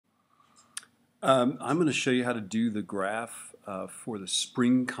I'm going to show you how to do the graph for the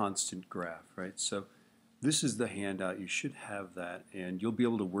spring constant graph, right? So this is the handout. You should have that, and you'll be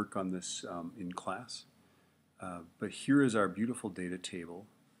able to work on this in class. But here is our beautiful data table.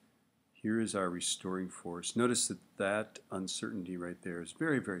 Here is our restoring force. Notice that that uncertainty right there is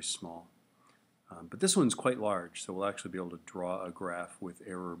very, very small. But this one's quite large, so we'll actually be able to draw a graph with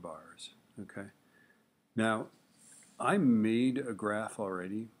error bars. Okay. Now, I made a graph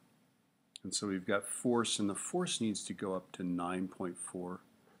already. And so we've got force, and the force needs to go up to 9.4,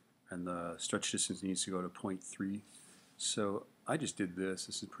 and the stretch distance needs to go to 0.3. So I just did this.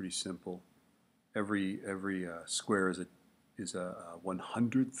 This is pretty simple. Every square is a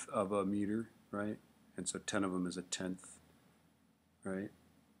 1/100th of a meter, right? And so 10 of them is a tenth, right?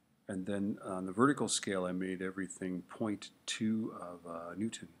 And then on the vertical scale, I made everything 0.2 of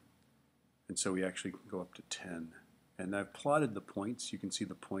Newton. And so we actually can go up to 10. And I've plotted the points. You can see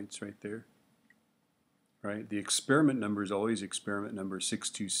the points right there. Right? The experiment number is always experiment number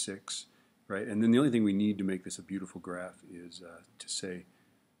 626. Right? And then the only thing we need to make this a beautiful graph is to say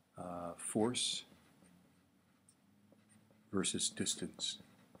force versus distance.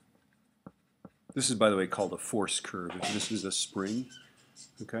 This is, by the way, called a force curve. This is a spring.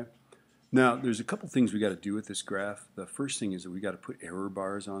 Okay. Now, there's a couple things we got to do with this graph. The first thing is that we got to put error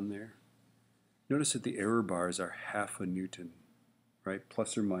bars on there. Notice that the error bars are half a Newton, right?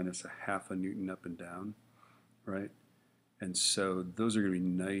 Plus or minus a half a Newton up and down, right? And so those are going to be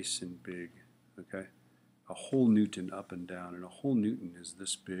nice and big, okay? A whole Newton up and down, and a whole Newton is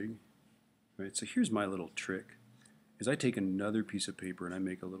this big, right? So here's my little trick, is I take another piece of paper and I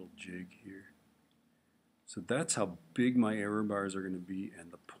make a little jig here. So that's how big my error bars are going to be, and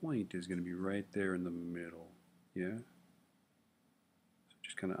the point is going to be right there in the middle, yeah? So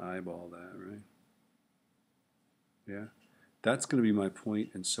just kind of eyeball that, right? Yeah, that's going to be my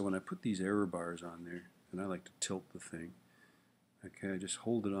point, and so when I put these error bars on there, and I like to tilt the thing, okay, I just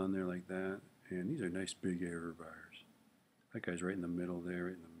hold it on there like that, and these are nice big error bars. That guy's right in the middle there,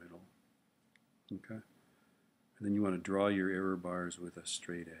 right in the middle, okay? And then you want to draw your error bars with a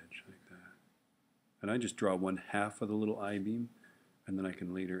straight edge like that. And I just draw 1/2 of the little I-beam, and then I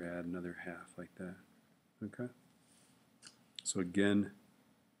can later add another half like that, okay? So again,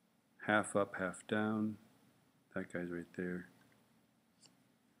 half up, half down. That guy's right there.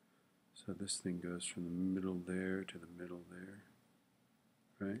 So this thing goes from the middle there to the middle there,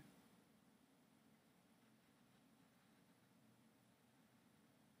 right?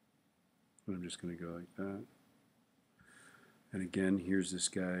 And I'm just going to go like that. And again, here's this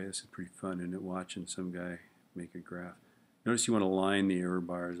guy. This is pretty fun, isn't it? Watching some guy make a graph. Notice you want to line the error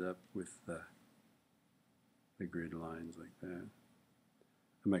bars up with the grid lines like that.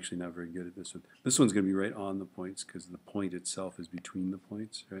 I'm actually not very good at this one. This one's going to be right on the points because the point itself is between the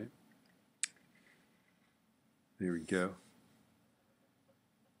points, right? There we go.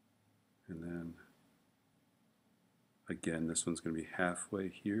 And then, again, this one's going to be halfway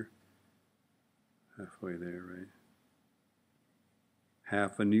here. Halfway there, right?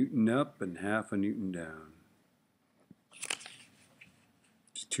 Half a Newton up and half a Newton down.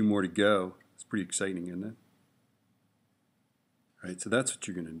 Just 2 more to go. It's pretty exciting, isn't it? Right, so that's what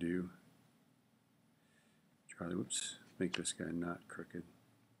you're going to do. Charlie, whoops, make this guy not crooked.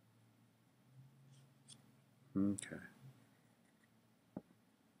 Okay.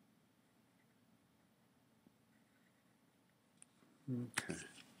 Okay.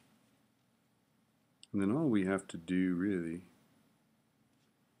 And then all we have to do really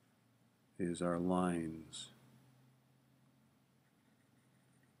is our lines.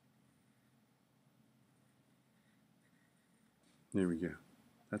 There we go.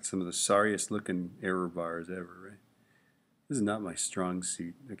 That's some of the sorriest looking error bars ever, right? This is not my strong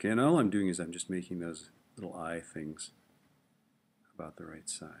suit. Okay, and all I'm doing is I'm just making those little eye things about the right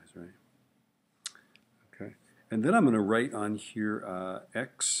size, right? Okay, and then I'm going to write on here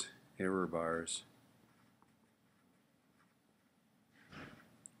X error bars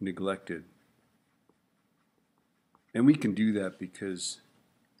neglected. And we can do that because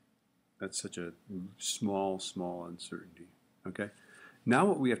that's such a small uncertainty. Okay. Now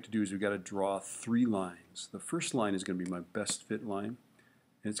what we have to do is we've got to draw 3 lines. The first line is going to be my best fit line,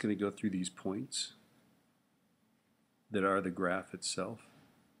 and it's going to go through these points that are the graph itself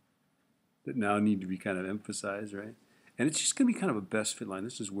that now need to be kind of emphasized, right? And it's just going to be kind of a best fit line.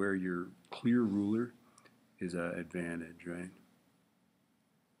 This is where your clear ruler is an advantage, right?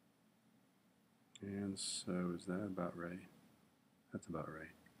 And so is that about right? That's about right.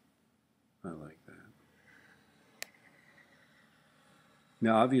 I like that.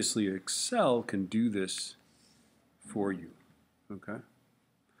 Now obviously Excel can do this for you, okay?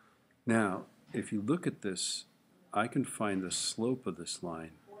 Now if you look at this, I can find the slope of this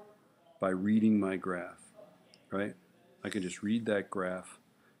line by reading my graph, right? I can just read that graph.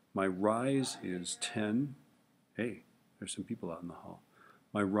 My rise is 10. Hey, there's some people out in the hall.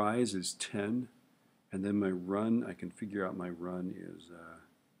 My rise is 10, and then my run, I can figure out my run is,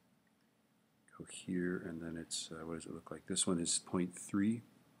 go here, and then it's, what does it look like? This one is 0.3,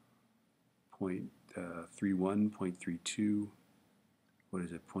 0.31, 0.32, what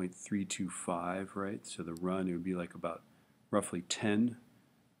is it, 0.325, right? So the run, it would be like about roughly 10,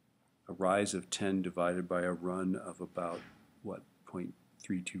 a rise of 10 divided by a run of about, what,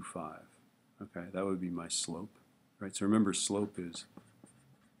 0.325. Okay, that would be my slope, right? So remember, slope is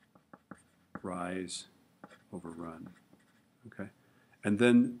rise over run, okay? And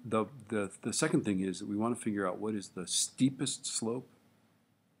then the second thing is that we want to figure out what is the steepest slope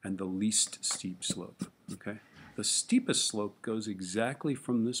and the least steep slope, okay? The steepest slope goes exactly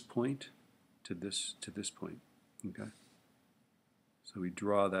from this point to this point, okay? So we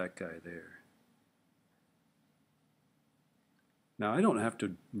draw that guy there. Now I don't have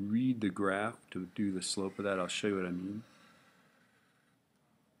to read the graph to do the slope of that. I'll show you what I mean.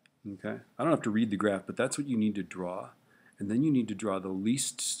 Okay? I don't have to read the graph, but that's what you need to draw. And then you need to draw the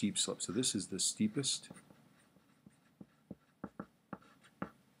least steep slope. So this is the steepest,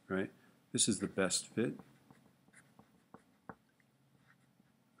 right? This is the best fit,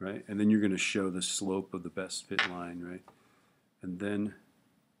 right? And then you're going to show the slope of the best fit line, right? And then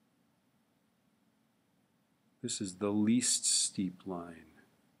this is the least steep line.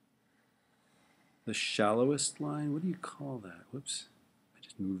 The shallowest line, what do you call that? Whoops, I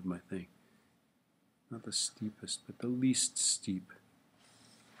just moved my thing. Not the steepest, but the least steep.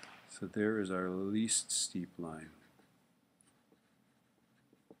 So there is our least steep line.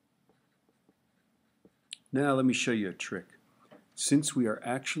 Now let me show you a trick. Since we are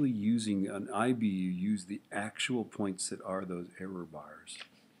actually using an IB, you use the actual points that are those error bars,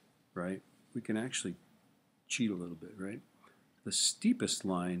 right? We can actually cheat a little bit, right? The steepest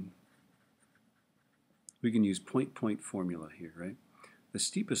line, we can use point-point formula here, right? The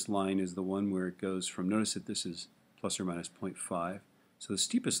steepest line is the one where it goes from, notice that this is plus or minus 0.5. So the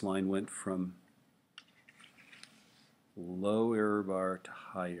steepest line went from low error bar to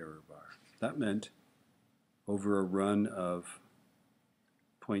high error bar. That meant over a run of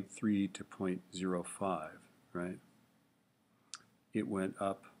 0.3 to 0.05, right? It went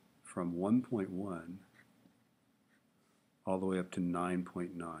up from 1.1 all the way up to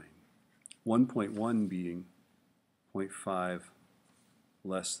 9.9. 1.1 being 0.5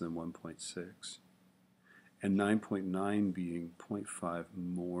 less than 1.6, and 9.9 being 0.5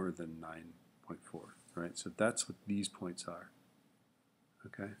 more than 9.4, right? So that's what these points are,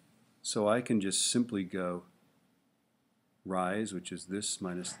 okay? So I can just simply go rise, which is this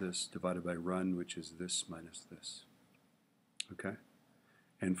minus this, divided by run, which is this minus this, okay?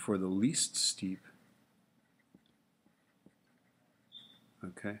 And for the least steep,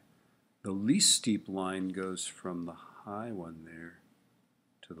 okay, the least steep line goes from the high one there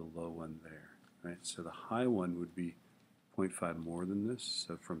to the low one there, right? So the high one would be 0.5 more than this,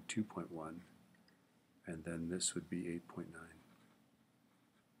 so from 2.1, and then this would be 8.9.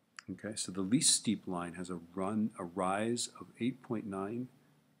 Okay, so the least steep line has a rise of 8.9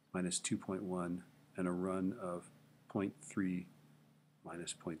 minus 2.1, and a run of 0.3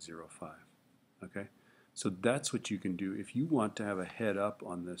 minus 0.05. Okay, so that's what you can do. If you want to have a head up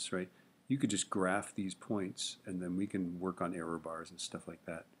on this, right, you could just graph these points, and then we can work on error bars and stuff like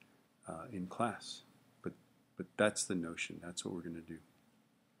that in class. But that's the notion. That's what we're going to do.